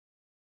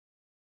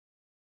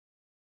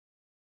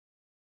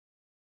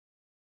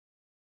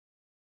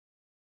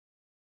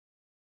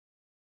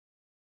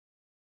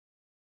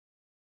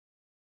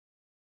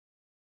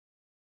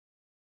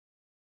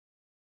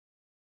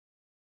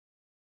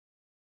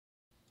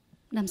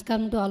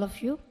Namaskaram to all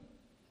of you.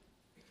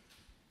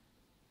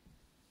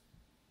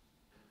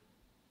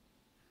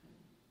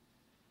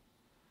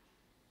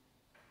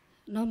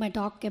 Now my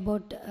talk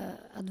about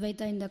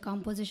Advaita in the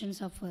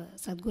compositions of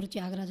Sadguru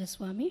Tyagaraja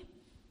Swami.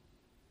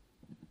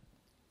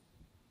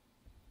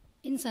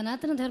 In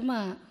Sanatana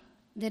Dharma,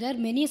 there are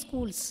many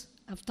schools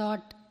of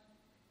thought,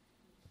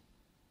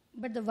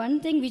 but the one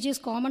thing which is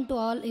common to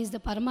all is the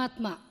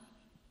Paramatma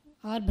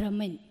or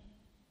Brahman,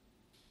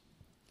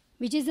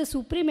 which is the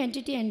supreme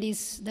entity and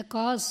is the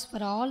cause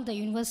for all the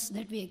universe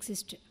that we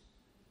exist.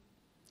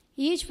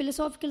 Each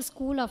philosophical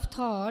school of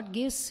thought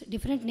gives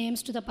different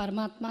names to the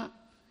Paramatma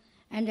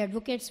and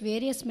advocates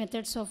various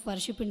methods of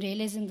worship in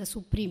realizing the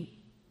supreme.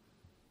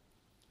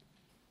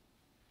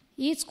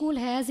 Each school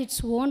has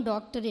its own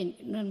doctrine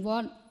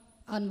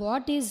on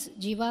what is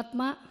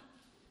Jivatma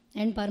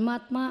and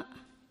Paramatma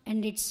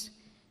and its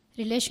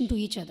relation to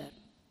each other.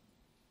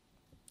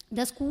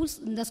 The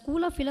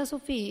school of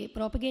philosophy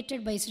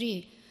propagated by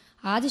Sri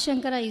Adi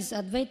Shankara is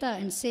Advaita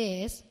and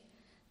says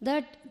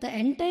that the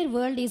entire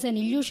world is an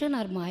illusion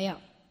or Maya.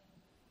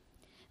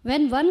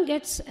 When one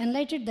gets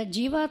enlightened that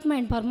Jivatma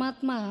and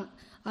Paramatma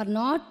are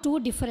not two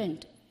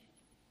different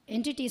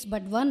entities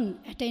but one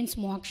attains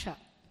moksha.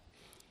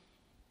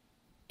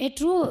 A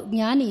true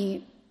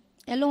jnani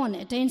alone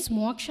attains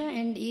moksha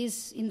and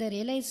is in the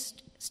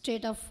realized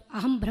state of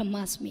Aham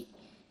Brahmasmi.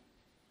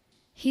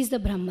 He is the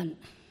Brahman.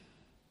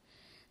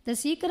 The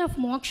seeker of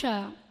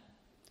moksha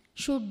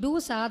should do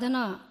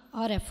sadhana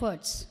or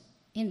efforts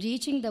in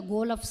reaching the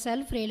goal of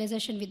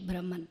self-realization with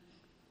Brahman.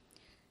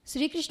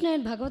 Sri Krishna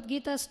in Bhagavad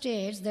Gita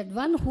states that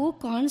one who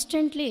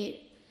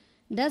constantly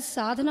does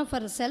sadhana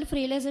for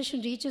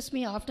self-realization reaches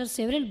me after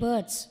several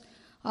births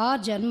or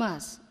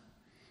janmas.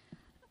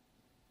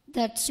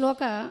 That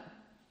sloka,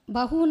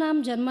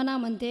 Bahunam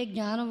Janmanam Ante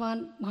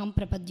Jnanavan Maham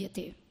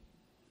Prapadyate.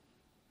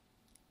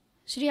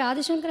 Sri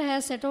Adi Shankara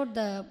has set out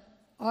the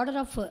order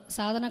of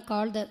sadhana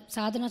called the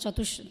sadhana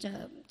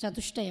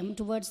chatushtayam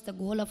towards the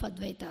goal of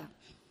Advaita.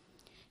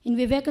 In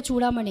Viveka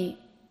Chudamani,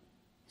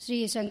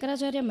 Sri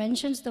Shankaracharya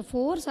mentions the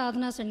 4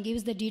 sadhanas and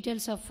gives the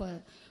details of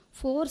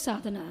 4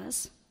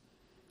 sadhanas.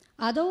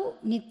 Adau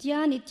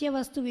nitya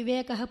vastu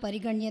vivekaha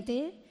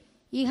pariganyate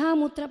iha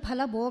mutra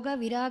phala bhoga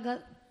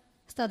viraga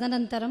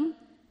stadanantaram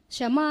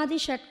shamadi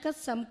shatkas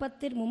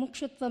sampattir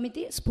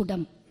mumukshuttvamiti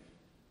spudam.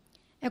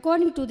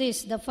 According to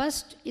this, the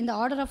first in the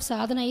order of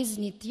sadhana is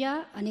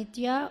nitya,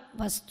 anitya,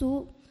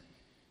 vastu,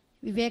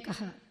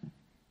 vivekaha.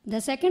 The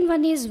second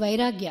one is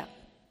vairagya,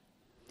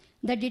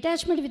 the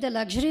detachment with the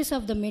luxuries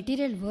of the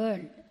material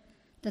world.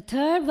 The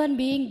third one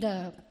being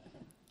the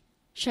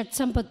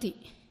shatsampati,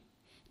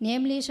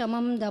 namely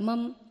shamam,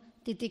 damam,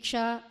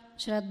 titiksha,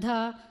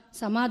 shraddha,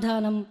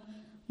 samadhanam,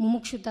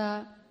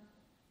 mumukshuta,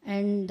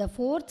 and the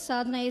fourth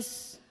sadhana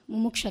is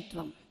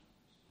mumukshatvam.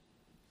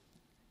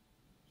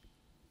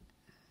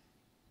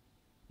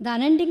 The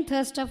unending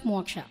thirst of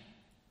moksha.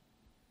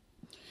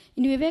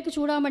 In Viveka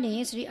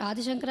Chudamani, Sri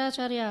Adi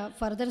Shankaracharya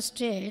further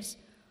states,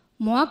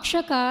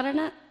 moksha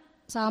karana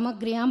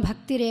samagriyam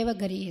bhaktireva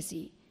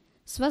gariyasi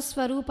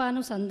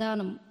swaswarupanu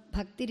sandhanam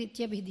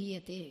bhaktiritya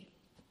bhidiyate.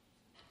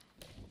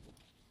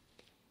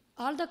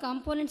 All the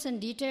components and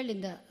detailed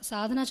in the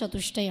sadhana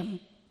chatushtayam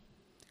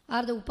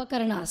are the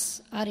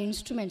upakaranas, are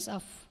instruments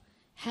of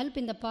help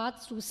in the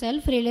path to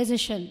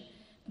self-realization,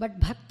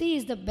 but bhakti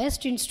is the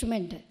best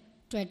instrument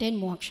to attain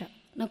moksha.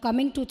 Now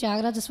coming to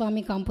Tyagaraja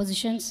Swami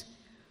compositions,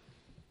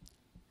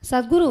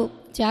 Sadguru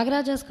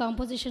Tyagaraja's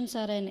compositions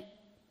are an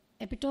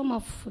epitome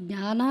of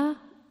jnana,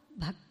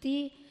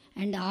 bhakti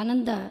and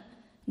ananda,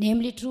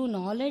 namely true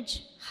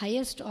knowledge,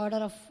 highest order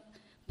of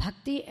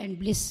bhakti and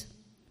bliss.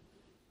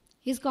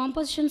 His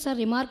compositions are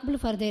remarkable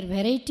for their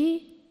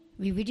variety,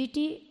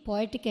 vividity,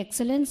 poetic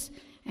excellence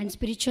and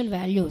spiritual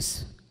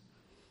values.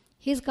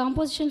 His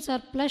compositions are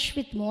plush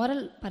with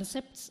moral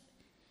precepts,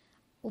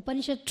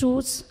 Upanishad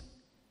truths,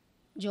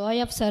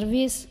 joy of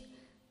service,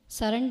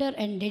 surrender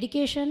and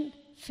dedication,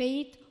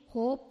 faith,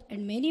 hope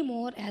and many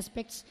more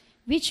aspects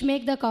which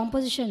make the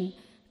composition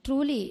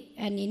truly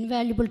an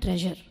invaluable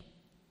treasure.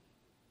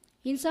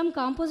 In some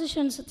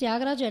compositions,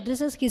 Tyagaraja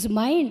addresses his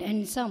mind and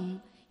in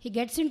some he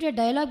gets into a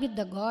dialogue with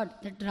the God,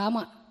 the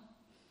drama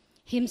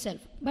himself.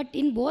 But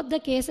in both the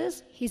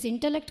cases, his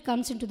intellect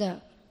comes into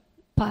the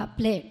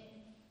play.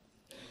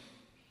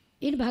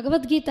 In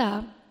Bhagavad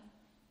Gita,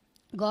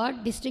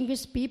 God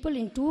distinguishes people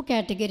in 2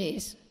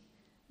 categories,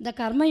 the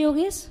karma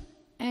yogis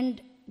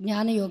and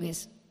jnana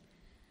yogis.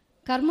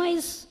 Karma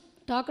is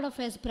talked of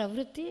as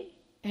pravritti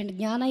and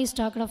jnana is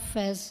talked of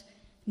as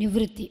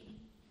nivritti.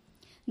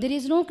 There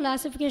is no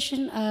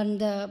classification on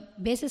the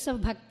basis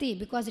of bhakti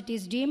because it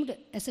is deemed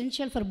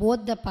essential for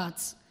both the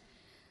paths.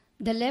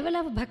 The level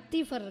of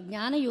bhakti for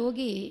jnana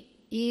yogi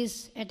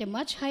is at a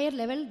much higher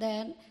level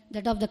than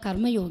that of the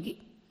karma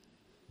yogi.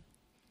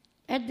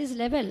 At this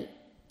level,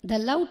 the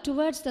love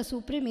towards the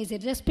Supreme is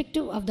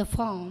irrespective of the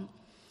form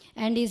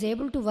and is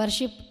able to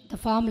worship the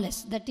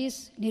formless, that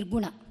is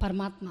Nirguna,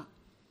 Paramatma.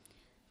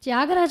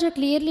 Tyagaraja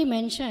clearly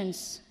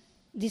mentions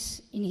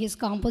this in his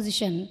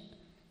composition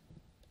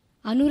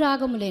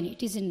అనురాగములేని.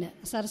 It is in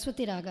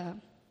Saraswati రాగా.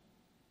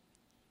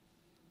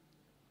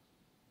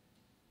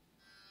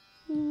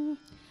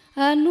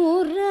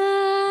 అనురాగములేని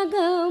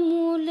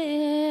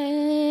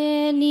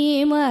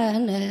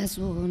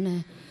మనసున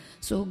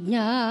సుజ్ఞానమురాదు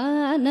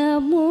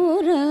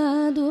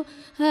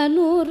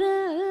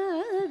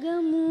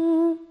అనురాగము.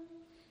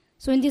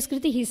 So in this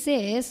Kriti he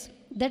says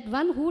that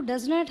one who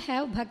does not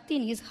have bhakti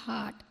in his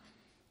heart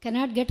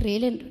cannot get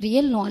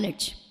real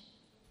knowledge.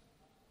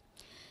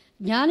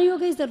 Jnana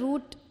Yoga is the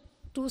route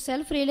to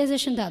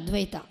self-realization, the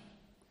Advaita.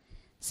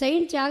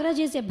 Saint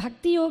Tyagaraja is a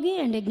bhakti yogi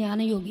and a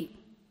Jnana yogi.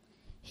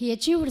 He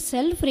achieved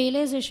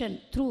self-realization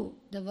through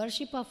the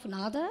worship of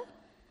Nada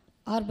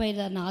or by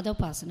the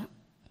Nadopasana.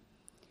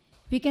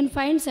 We can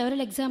find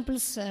several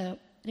examples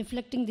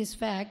reflecting this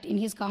fact in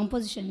his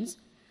compositions.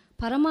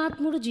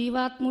 Paramatmudu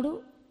Jeevatmudu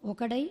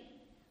ఒకడై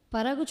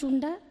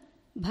పరగుచుండ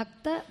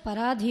భక్త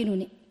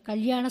పరాధీనుని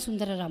కళ్యాణ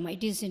సుందరరామ.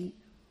 It is in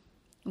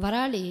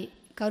Varali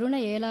కరుణ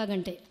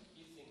ఏలాగంటే.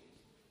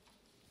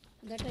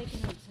 That I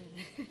cannot say.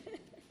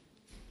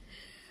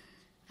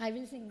 I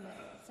will sing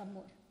some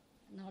more,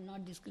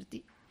 not this Kriti.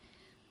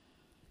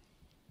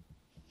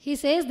 He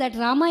says that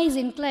Rama is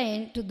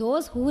inclined to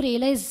those who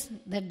realize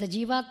that the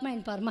Jivatma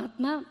and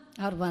Paramatma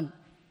are one.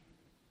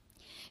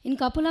 In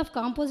couple of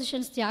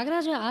compositions,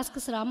 Tyagaraja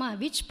asks Rama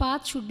which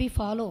path should be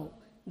followed,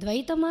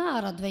 Dvaitama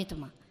or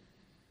Advaitama.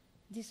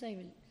 This I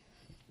will.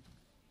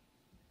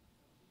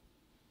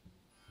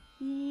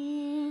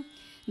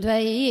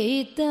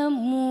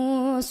 Dvaitamu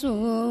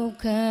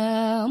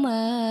sukhama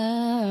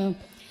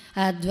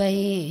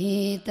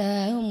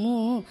Advaitamu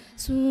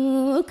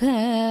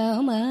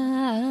sukhama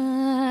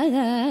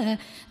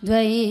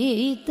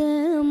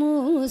Dvaitamu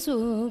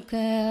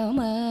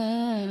sukhama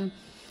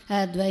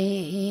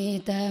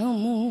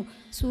Advaitamu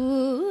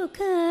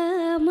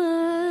sukhama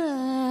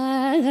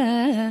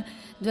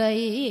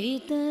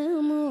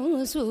Dvaitamu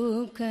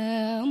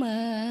sukhama.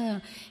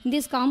 In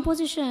this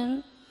composition,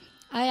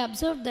 I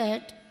observed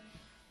that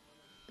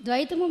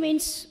Dvaitamu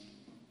means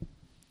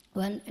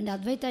one and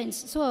Advaita.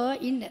 So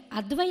in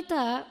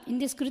Advaita, in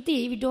this Kriti,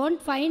 we don't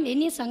find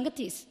any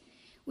Sangatis.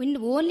 In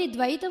only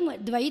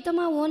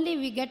Dvaitama only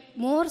we get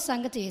more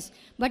Sangatis.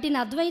 But in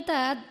Advaita,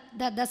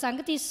 the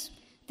Sangatis,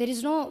 there is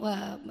no,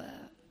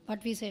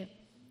 what we say,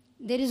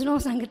 there is no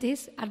Sangatis.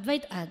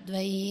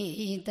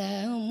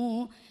 Advaitamu.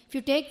 If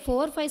you take 4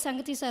 or 5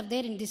 Sangatis are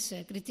there in this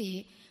Kriti,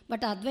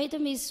 but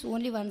Advaitam is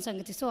only one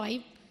Sangati. So I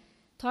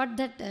thought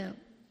that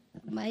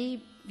my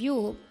view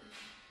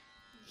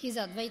is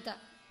Advaita.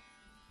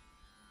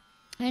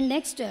 And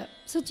next,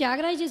 so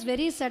Tyagaraja is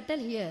very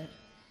subtle here.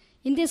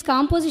 In this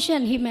composition,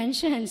 he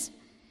mentions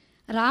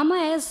Rama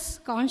as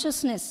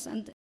consciousness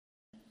and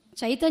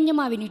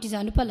Chaitanyama Vinu. It is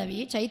Anupallavi.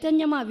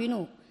 Chaitanyama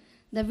Vinu,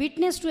 the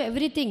witness to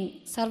everything,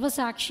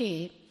 Sarvasakshi,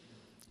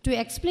 to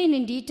explain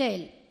in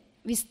detail,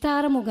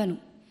 Vistaramuganu.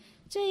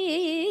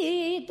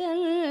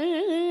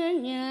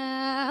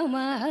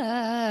 Chaitanyama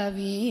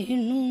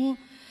Vinu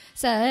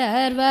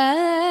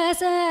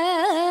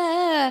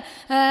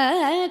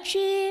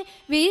Sarvasakshi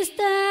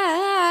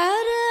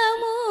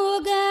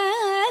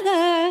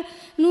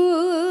Vistaramuganu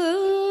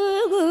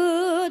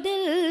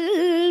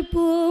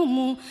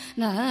Dilpumu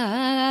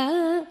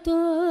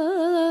Nato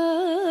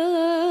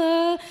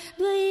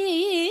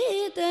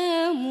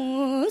Dvaitamu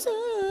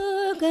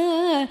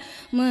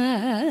sukhama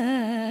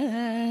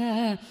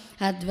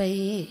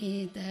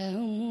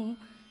Advaitamu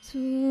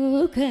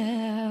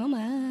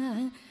sukhama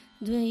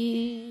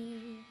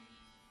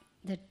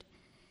That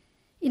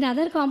in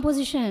other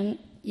composition,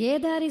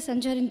 Yedari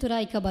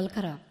Sancharintura Ika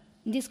Balkara.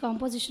 In this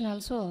composition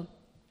also,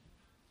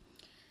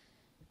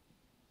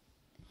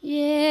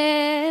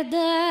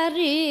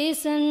 Yedari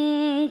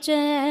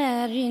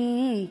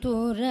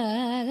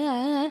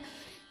Sancharintura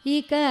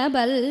Ika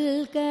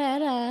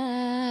Balkara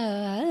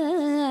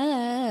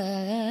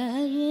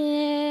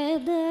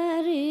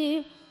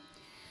Yedari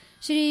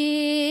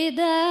Shri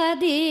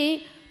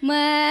Dadi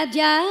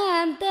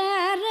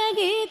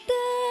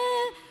Madhyantaragita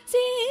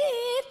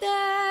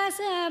Sita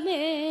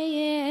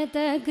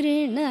Sameyeta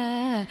Krina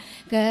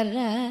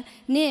Kara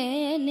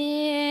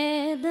Nenedari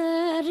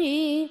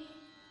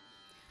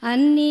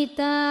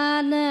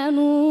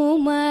Annitananu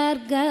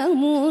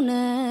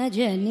Margamuna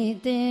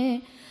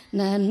Janite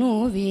Nanu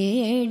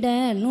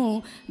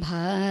Vedanu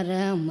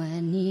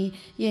Bharamani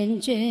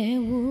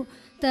Yenchevu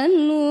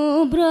Tanu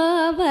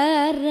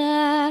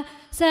Bravara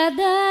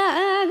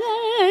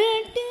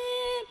Sadagante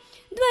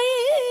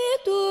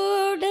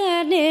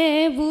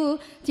Dvaitudanevu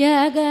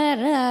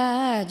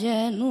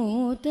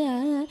Tyagarajanuta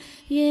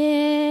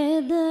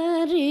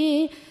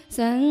Yedari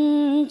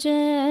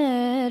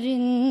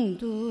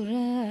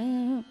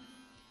Sancharintura.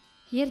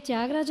 Here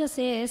Tyagaraja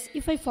says,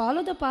 if I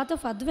follow the path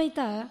of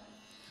Advaita,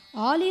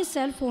 all is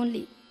self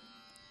only.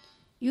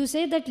 You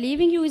say that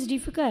leaving you is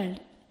difficult,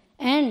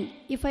 and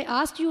if I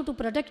ask you to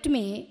protect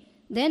me,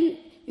 then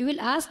you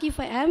will ask if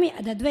I am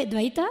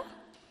Advaita?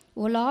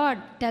 O Lord,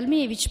 tell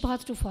me which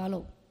path to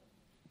follow.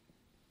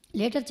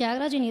 Later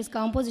Tyagaraja in his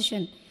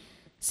composition,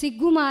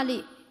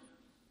 Siggumali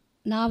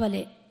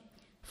Navale,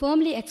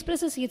 firmly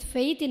expresses his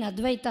faith in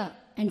Advaita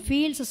and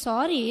feels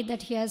sorry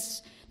that he has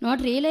not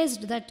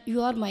realized that you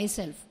are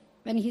myself.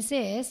 When he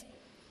says,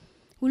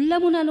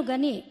 ఉల్లమునను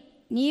గని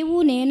నీవు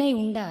నేనై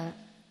ఉండ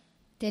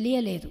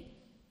తెలియలేదు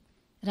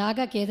రాగ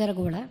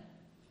కేదరగూడ.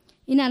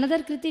 In another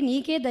kriti,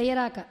 నీకే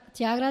దయరాక,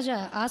 Tyagaraja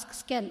asks,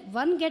 can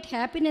one get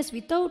happiness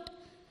without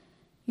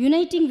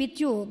uniting with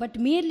you but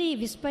merely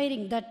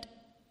whispering that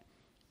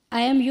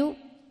I am you?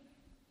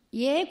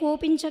 ఏ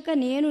కోపించక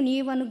నేను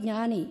నీవను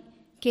జ్ఞాని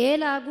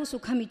కేలాగు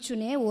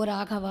సుఖమిచ్చునే ఓ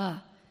రాఘవ.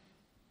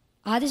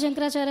 ఆది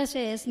శంకరాచార్య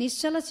సేస్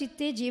నిశ్చల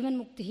చిత్తే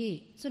జీవన్ముక్తి.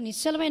 సో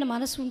నిశ్చలమైన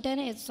మనసు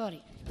ఉంటేనే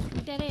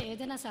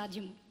ఏదైనా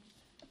సాధ్యము.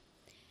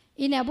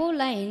 In above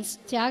lines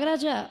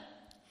Tyagaraja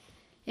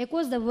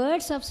echoes the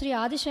words of Sri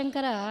Adi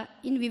Shankara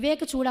in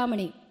Viveka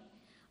Chudamani.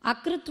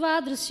 Akritva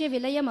drisya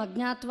vilayam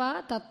agnatva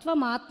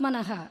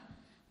tattvamatmanaha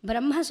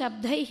brahma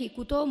shabdaihi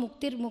kuto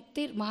muktir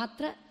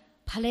matra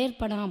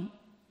phalerpanam.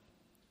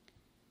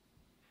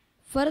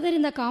 Further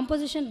in the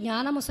composition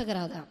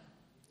Jnanamusagarada,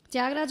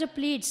 Tyagaraja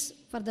pleads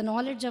for the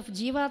knowledge of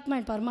Jivatma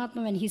and Paramatma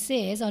when he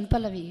says on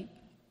Pallavi,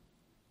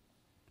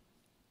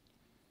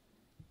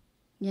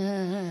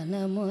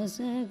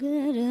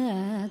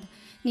 Jnanamusagarada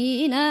నీ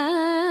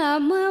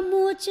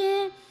నామముచే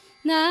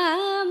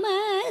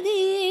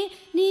నామది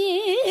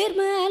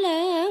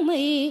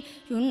నిర్మలమై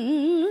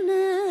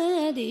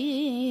ఉన్నది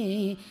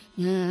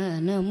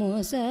జ్ఞానము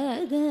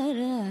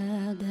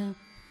సగరాధ.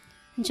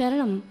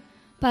 చరణం.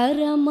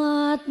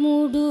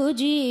 పరమాత్ముడు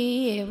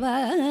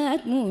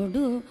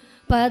జీవాత్ముడు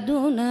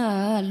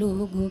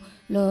 14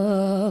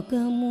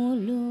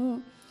 లోకములు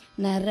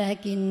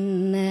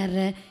నరకిన్నర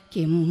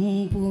కిం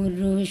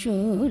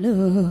పురుషులు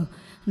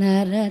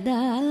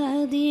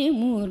నరదాది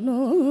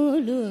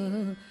మూర్ణులు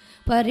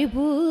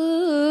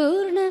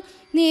పరిపూర్ణ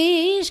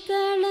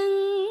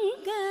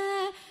నిష్కళంక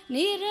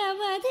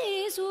నిరవధి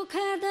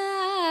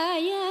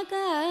సుఖదాయక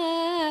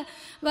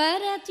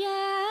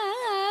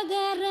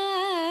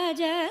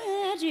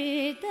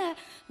వరత్యాగరాజరిత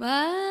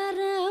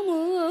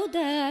వారముద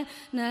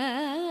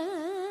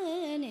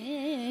ననే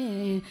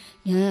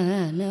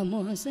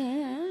జ్ఞానము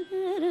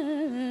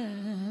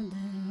సగరాధ.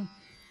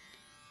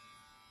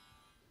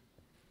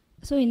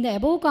 So in the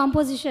above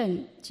composition,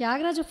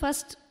 Tyagaraja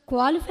first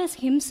qualifies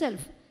himself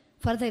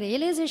for the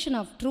realization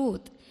of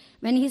truth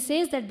when he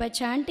says that by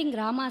chanting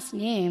Rama's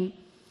name,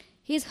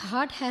 his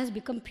heart has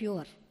become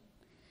pure.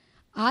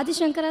 Adi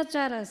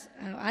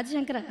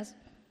Shankara's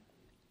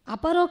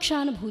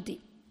Aparokshanubhuti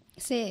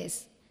says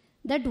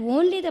that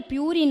only the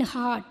pure in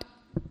heart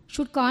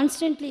should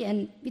constantly and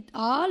with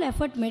all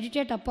effort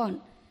meditate upon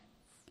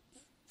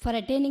for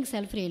attaining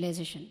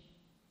self-realization.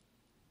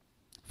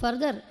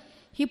 Further,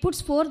 he puts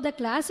forth the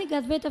classic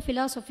Advaita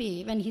philosophy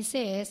when he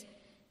says,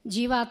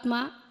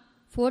 Jivatma,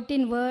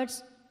 14 worlds,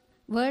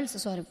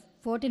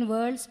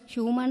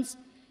 humans,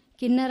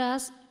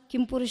 Kinnaras,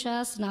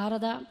 Kimpurushas,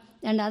 Narada,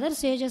 and other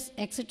sages,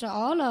 etc.,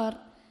 all are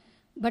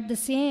but the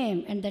same,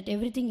 and that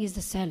everything is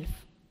the self.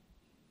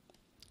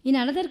 In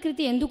another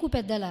kriti, Enduku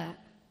Peddala,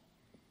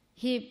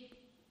 he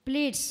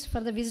pleads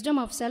for the wisdom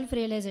of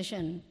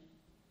self-realization.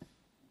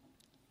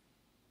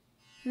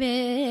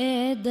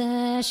 Veda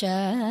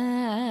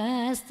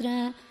Shastra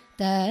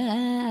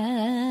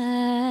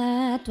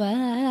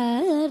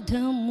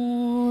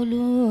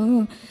Tatvardhamulu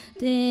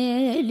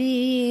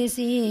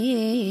Telisi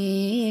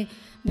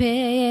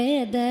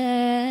Veda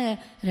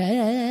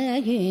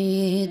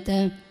Ragita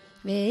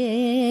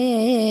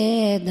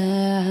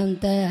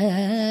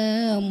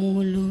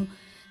Vedantamulu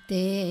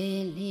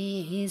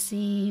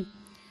Telisi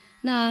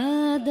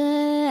Nada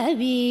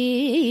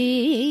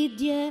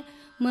Vidya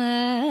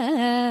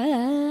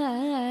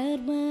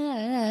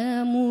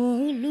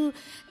మార్మములు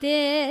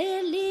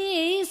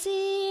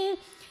తెలిసి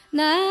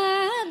నాదాత్యాగ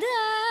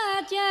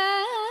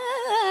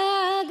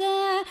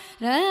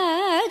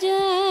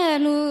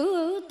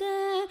రాజనుత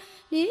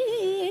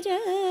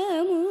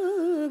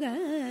నిజముగా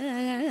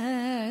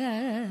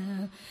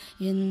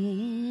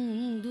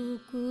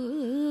ఎందుకు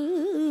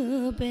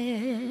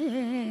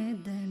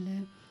పేదల.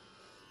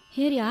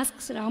 Here he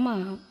asks Rama,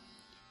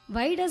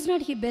 why does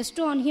not he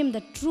bestow on him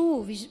the true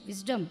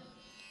wisdom?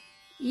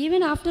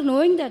 Even after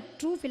knowing the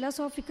true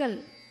philosophical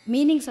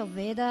meanings of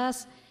Vedas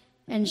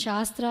and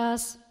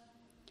Shastras,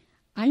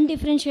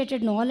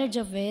 undifferentiated knowledge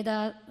of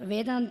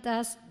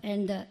Vedantas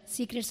and the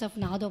secrets of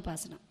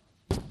Nadopasana.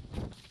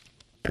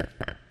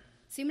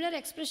 Similar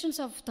expressions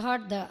of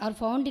thought are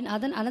found in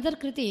another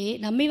kriti,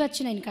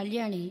 Nammivachina in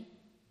Kalyani.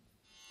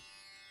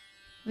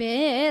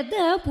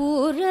 Veda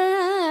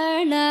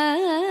Purana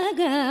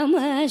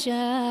Gama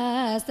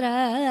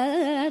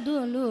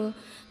Shastradulu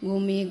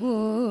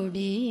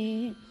Gumigudi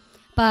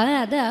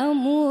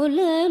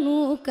Padamulanu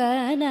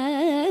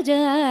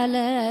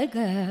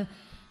Kanajalaga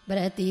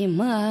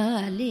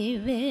Bratimali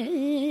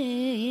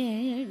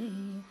Vedi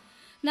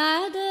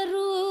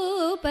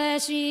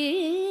Nadarupashi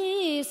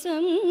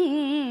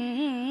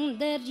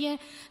Sundarya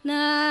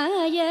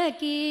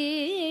Nayaki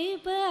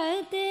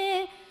Pate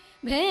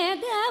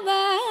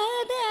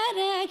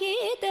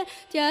Bhedavadaragita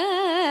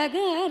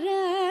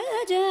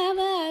Tyagaraja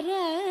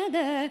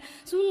Varada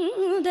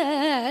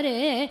Sundara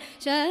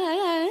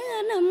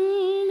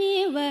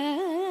शरणमिव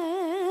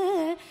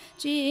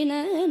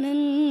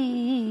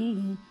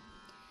चिननन्.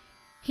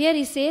 Here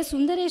he says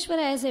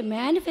Sundareshwara as a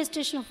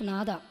manifestation of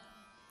Nada,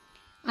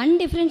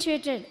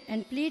 undifferentiated,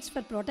 and pleads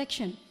for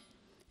protection.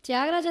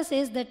 Tyagaraja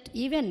says that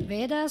even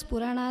Vedas,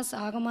 Puranas,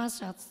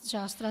 Agamas,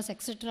 Shastras,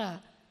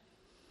 etc.,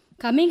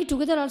 coming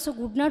together also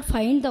could not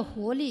find the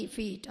holy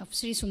feet of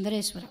Sri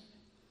Sundareshwara.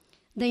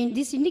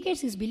 This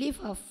indicates his belief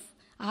of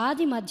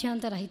Adi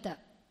Madhyanta Rahita,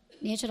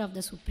 nature of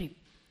the Supreme.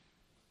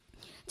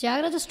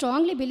 Tyagaraja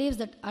strongly believes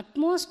that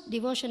utmost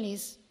devotion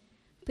is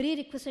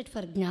prerequisite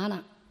for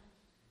Jnana.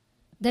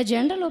 The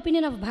general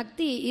opinion of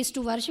Bhakti is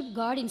to worship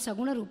God in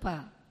Saguna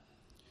Rupa,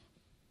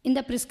 in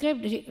the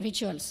prescribed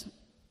rituals.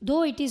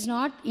 Though it is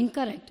not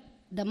incorrect,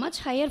 the much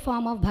higher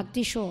form of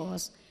Bhakti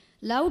shows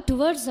love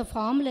towards the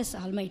formless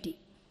Almighty.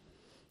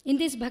 In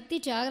this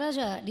Bhakti,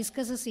 Tyagaraja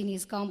discusses in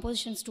his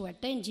compositions to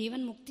attain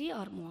Jivan Mukti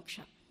or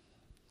Moksha.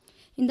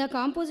 In the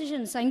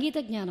composition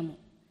Sangeeta Jnanamu,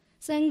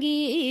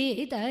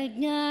 Sangeeta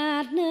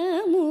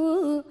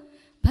Jnanamu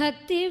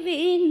Bhakti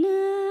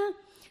Vina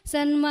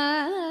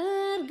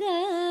Sanmargamu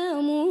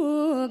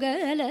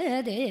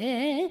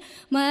Galade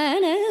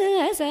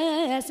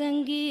Manasa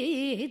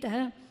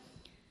Sangeeta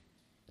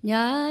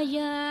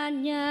Nyaya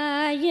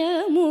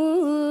Nyayamu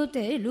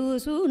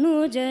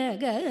Telusunu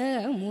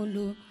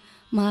Jagamulu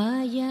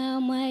Maya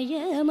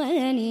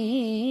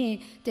Mayamani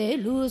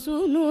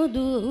Telusunu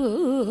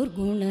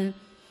Durguna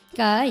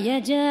Kaya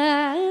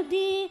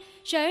Jadi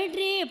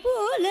Shadri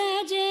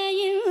Pula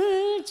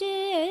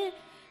Jayuche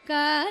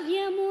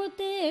Karyamu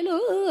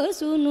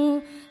Telusunu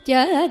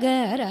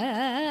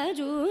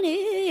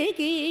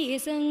Tyagarajuniki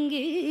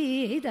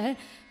Sangeeta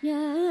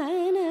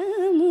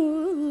Jnanamu.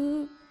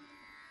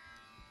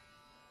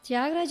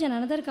 Tyagaraja in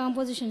another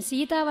composition,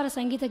 Sitavara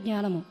Sangeeta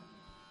Jnanamu,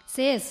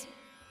 says,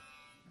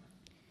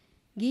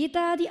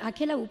 Gitadi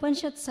Akhila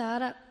Upanishad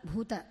Sara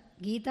Bhuta,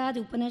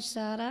 Gitadi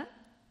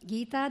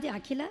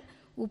Akhila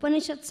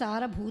Upanishad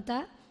Sara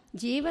Bhuta,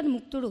 Jivan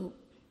Muktudu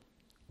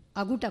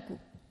Agutaku.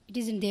 It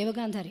is in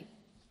Devagandhari.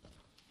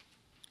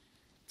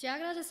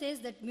 Tyagaraja says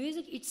that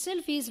music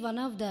itself is one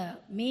of the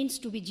means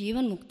to be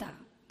Jivan Mukta,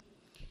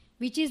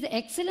 which is the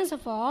excellence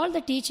of all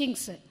the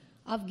teachings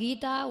of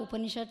Gita,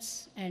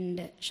 Upanishads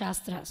and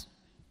Shastras.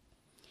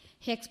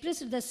 He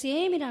expressed the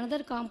same in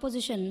another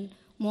composition,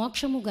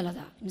 Mokshamu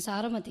Galada, in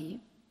Saramati.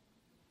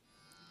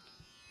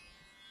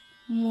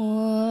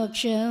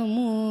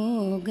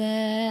 Mokshamu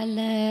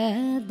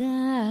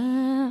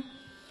Galada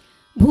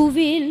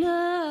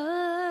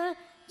Bhuvila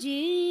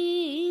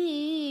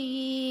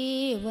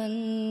Jivan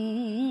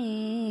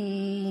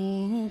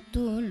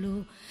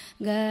Mutulu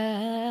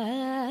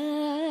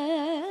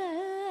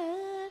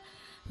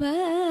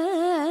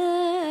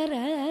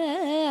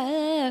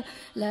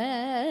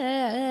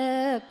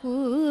Laku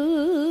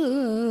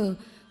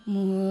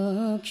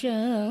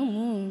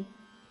Mokshamu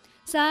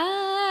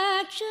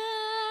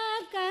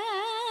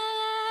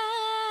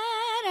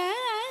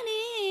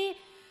Sakshakarani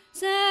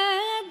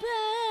Sadbhakti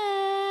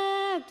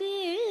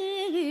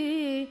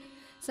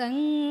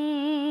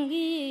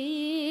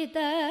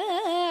Sangeeta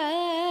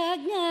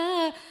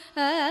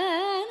Jnana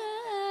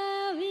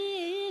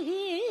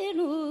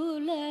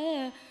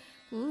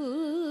Vihinulaku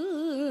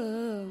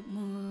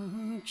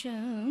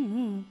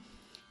Mokshamu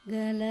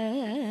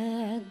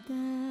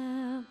Galada.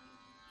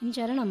 In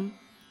Charanam,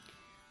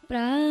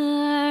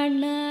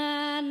 Prananala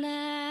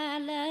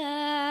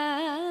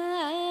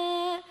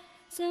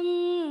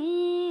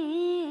Samyogamu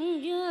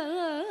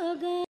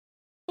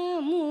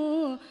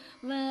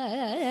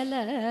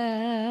Vala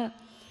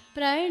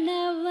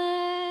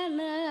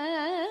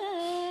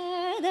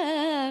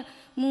Pranavanada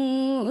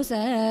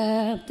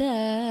Musapta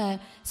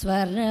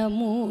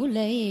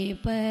Svaramulai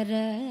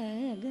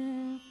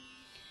Paraga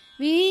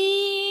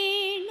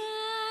Veena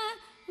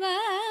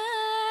Vadana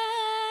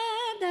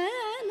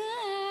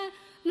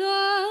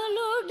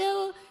Loludu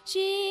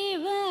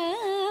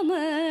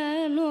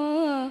Shivamano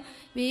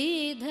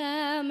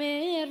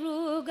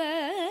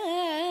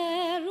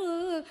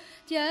Vidhamerugaru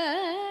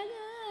Tyagaraja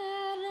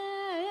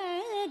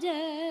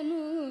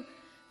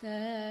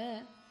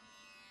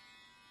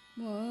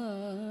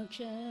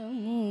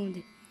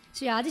Mokshamudi.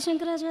 Sri Adi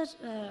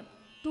Shankaracharya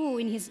too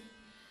in his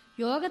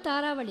Yoga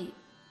Taravali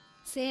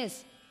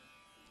says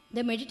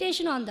the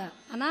meditation on the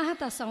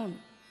Anahata sound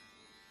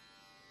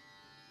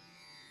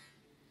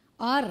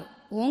or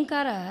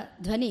Omkara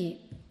Dhvani,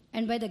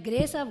 and by the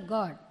grace of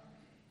God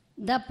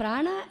the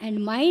prana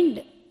and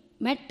mind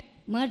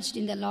merged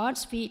in the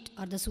Lord's feet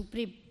or the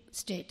supreme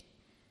state.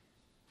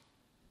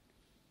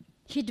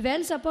 He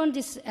dwells upon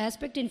this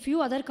aspect in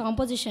few other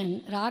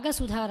compositions. Raga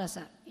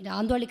Sudharasa, in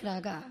Andolic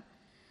Raga,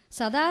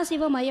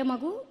 Sadasiva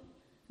Mayamagu,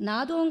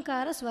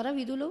 Nadonkara Swara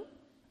Vidulu,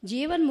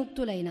 Jivan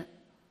Muktulaina,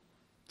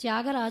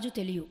 Tyagaraju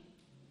Teliyu.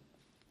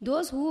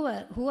 Those who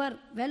are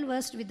well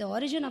versed with the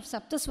origin of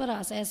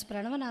Saptaswaras as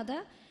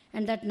Pranavanada,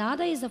 and that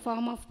Nada is the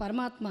form of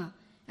Paramatma,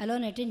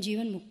 alone attain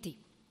Jivan Mukti.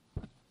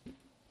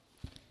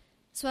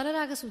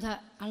 Swararaga Sudha,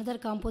 another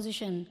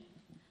composition,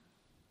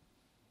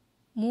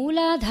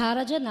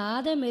 మూలాధారజ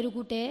నాద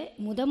మెరుగుటే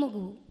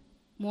ముదముగు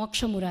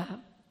మోక్షమురా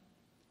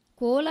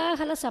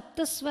కోలాహల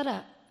సప్తస్వర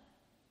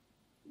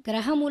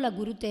గ్రహముల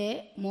గురుతే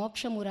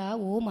మోక్షమురా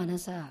ఓ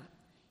మనస.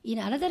 In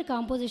another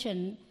composition,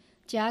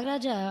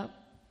 Tyagaraja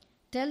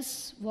tells,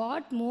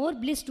 what more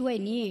bliss do I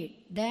need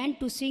than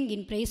to sing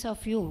in praise of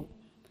you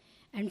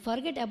and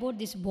forget about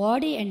this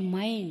body and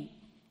mind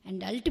and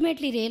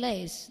ultimately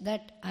realize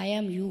that I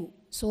am you,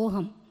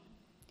 Soham.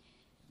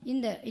 In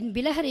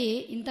Bilahari,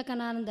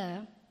 Intakananda,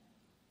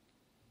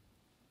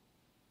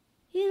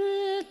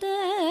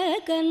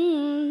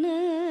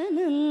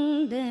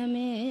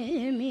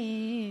 Iltakanandameme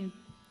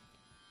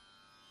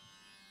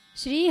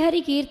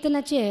Srihari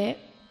Kirtanache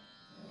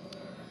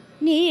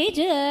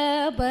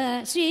నిజప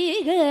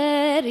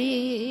Srihari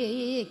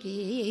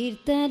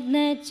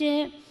కీర్తనచ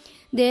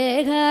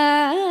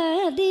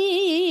దేహాది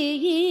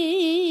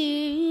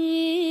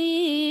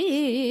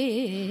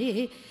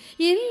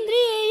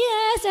ఇంద్రియ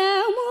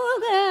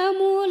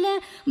సమూహముల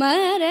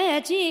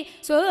మరచి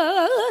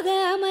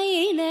సోగమైనదే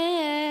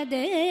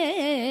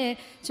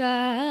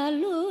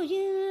చాలు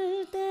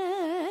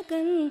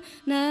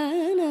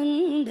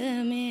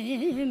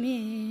ఇంతకన్నానందమేమి.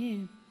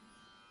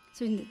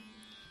 So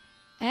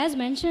as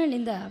mentioned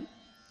in the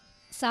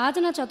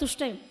sadhana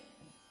chatushtayam,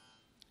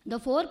 the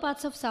 4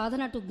 paths of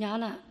sadhana to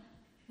jnana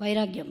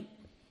vairagyam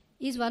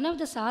is one of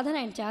the sadhana,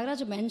 and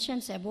Tyagaraja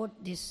mentions about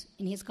this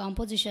in his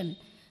composition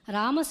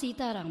Rama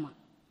Sita Rama.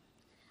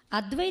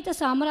 Advaita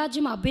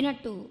Samrajyam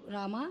Abhinattu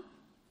Rama,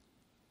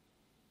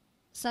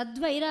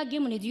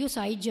 Sadvairagyam Nidyu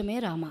Saijyame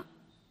Rama.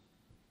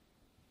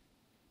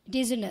 It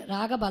is in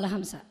Raga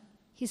Balahamsa.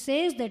 He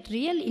says that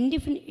real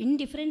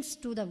indifference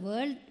to the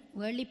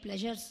worldly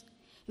pleasures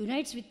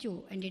unites with you,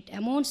 and it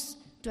amounts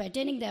to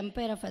attaining the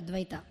empire of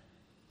Advaita.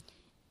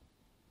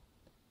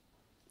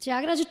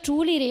 Tyagaraja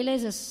truly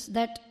realizes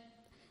that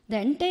the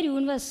entire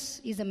universe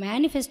is a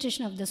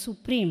manifestation of the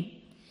Supreme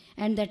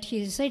and that he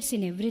resides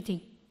in everything.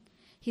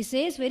 He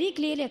says, very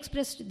clearly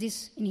expressed this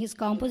in his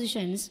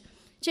compositions,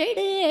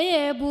 Chede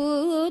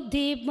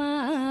buddhi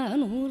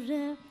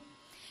manura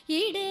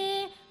ide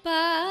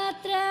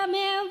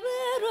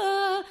patramevaro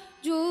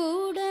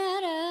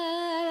judara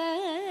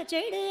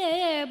Chede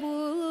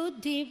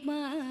buddhi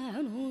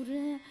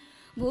manura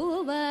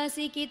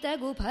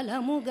భూవాసికితగు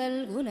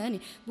ఫలముగల్గునని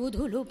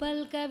బుధులు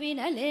పల్క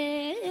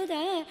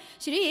వినలేదా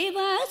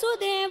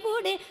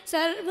శ్రీవాసుదేవుడే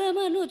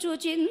సర్వమనుచు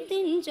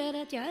చింతించర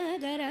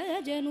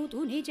త్యాగరాజను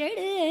తుని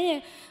చెడే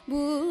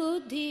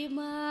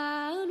బుద్ధిమానురా.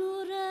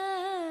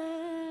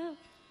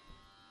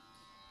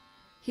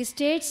 He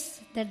states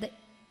that the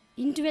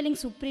indwelling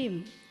Supreme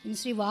in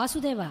Sri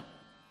Vasudeva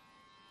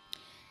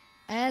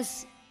as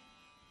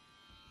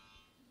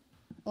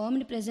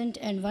omnipresent,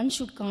 and one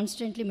should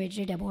constantly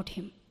meditate about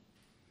him.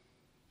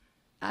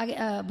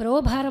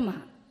 Bravabharama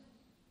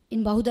in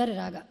Bahudara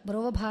Raga,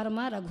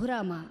 Bravabharama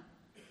Raghurama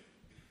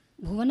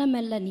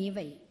Bhuvanamella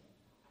Nivai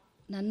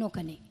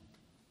Nannokane.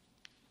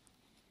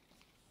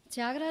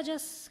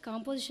 Tyagaraja's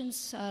compositions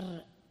are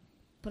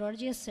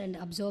prodigious and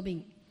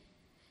absorbing.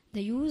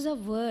 The use of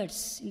words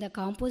in the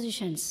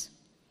compositions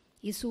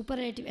is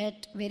superlative yet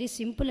very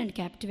simple and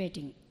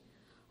captivating.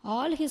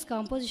 All his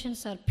compositions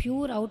are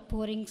pure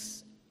outpourings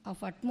of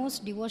utmost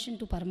devotion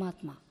to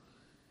Paramatma.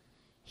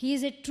 He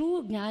is a true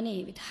Jnani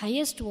with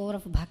highest hour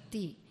of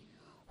bhakti,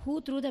 who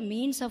through the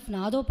means of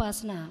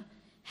Nadopasana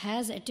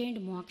has attained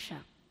moksha.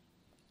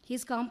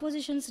 His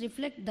compositions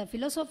reflect the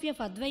philosophy of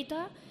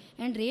Advaita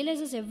and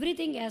realizes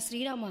everything as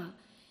Sri Rama,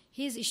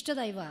 his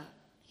Ishtadaiva,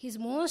 his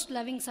most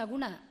loving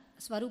Saguna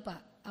Swarupa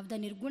of the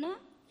Nirguna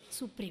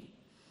Supreme.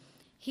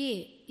 He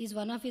is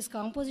one of his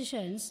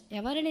compositions,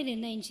 Evarani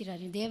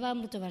Nirnayinchirari,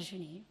 Devamruta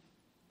Varshini.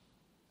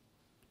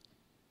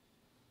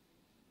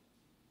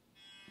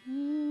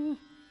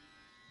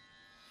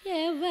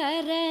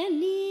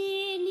 ఎవరని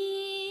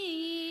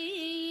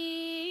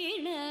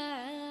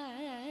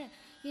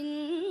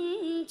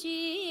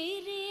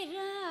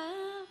ఇంచిరిరా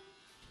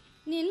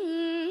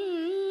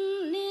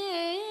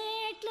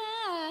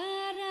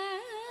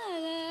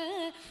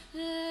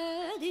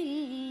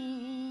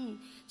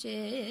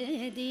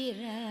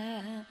నిన్నేట్లదించెదిరా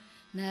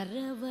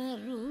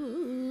నరవరు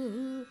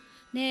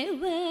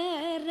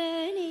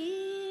నెవరని.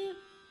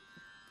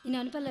 ఈ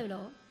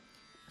అనుపల్లవిలో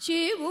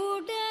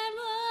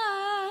శివుడను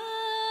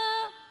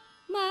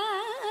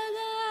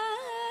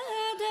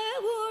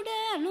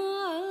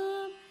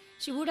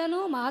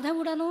శివుడనో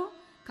మాధవుడనో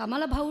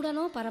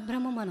కమలభవుడనో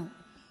పరబ్రహ్మమనో.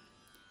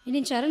 ఇది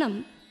చరణం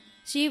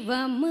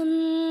శివమంత్రమునకు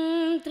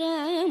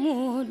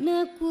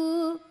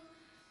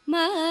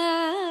మా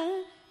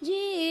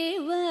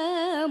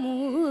జీవము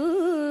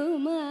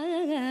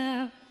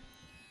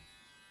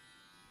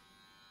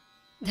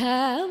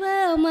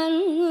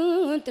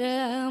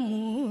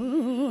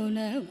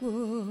ధవమంత్రమునకు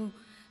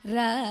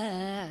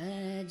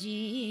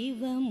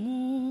రాజీవము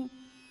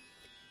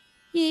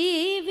ఈ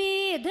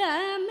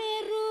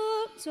విధమెరు.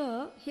 So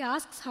he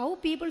asks how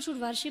people should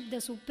worship the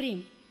Supreme.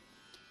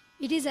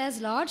 It is as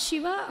Lord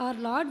Shiva or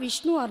Lord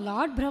Vishnu or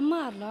Lord Brahma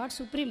or Lord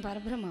Supreme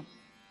Parabrahma.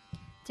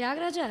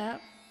 Tyagaraja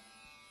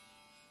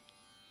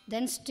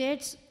then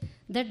states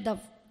that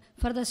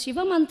for the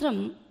Shiva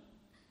mantram,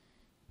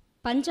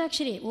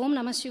 Panchakshari, Om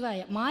Namah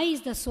Shivaya, Ma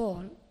is the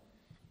soul,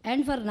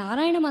 and for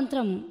Narayana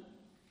mantram,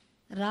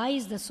 Ra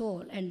is the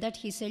soul, and that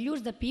he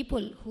salutes the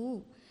people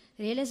who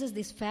realizes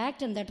this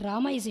fact and that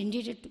Rama is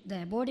indeed the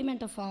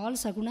embodiment of all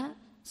Saguna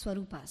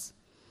Swarupas.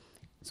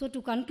 So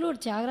to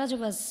conclude, Tyagaraja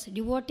was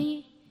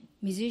devotee,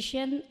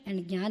 musician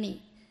and jnani.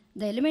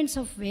 The elements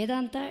of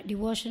Vedanta,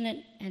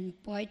 devotion and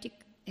poetic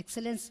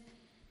excellence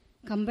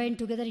combined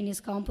together in his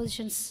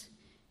compositions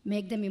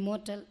make them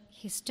immortal.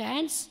 He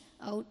stands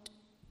out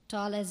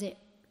tall as a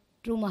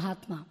true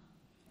Mahatma.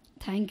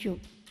 Thank you.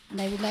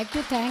 And I would like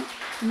to thank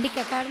Indic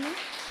Academy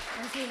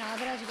and Sri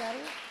Nagaraj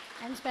Garu,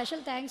 and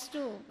special thanks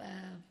to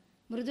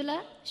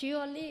Mridula. She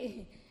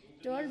only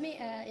told me,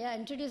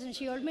 introduced, and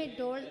she only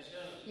told,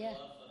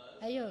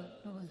 Ayo,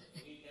 no.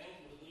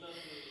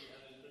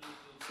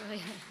 So,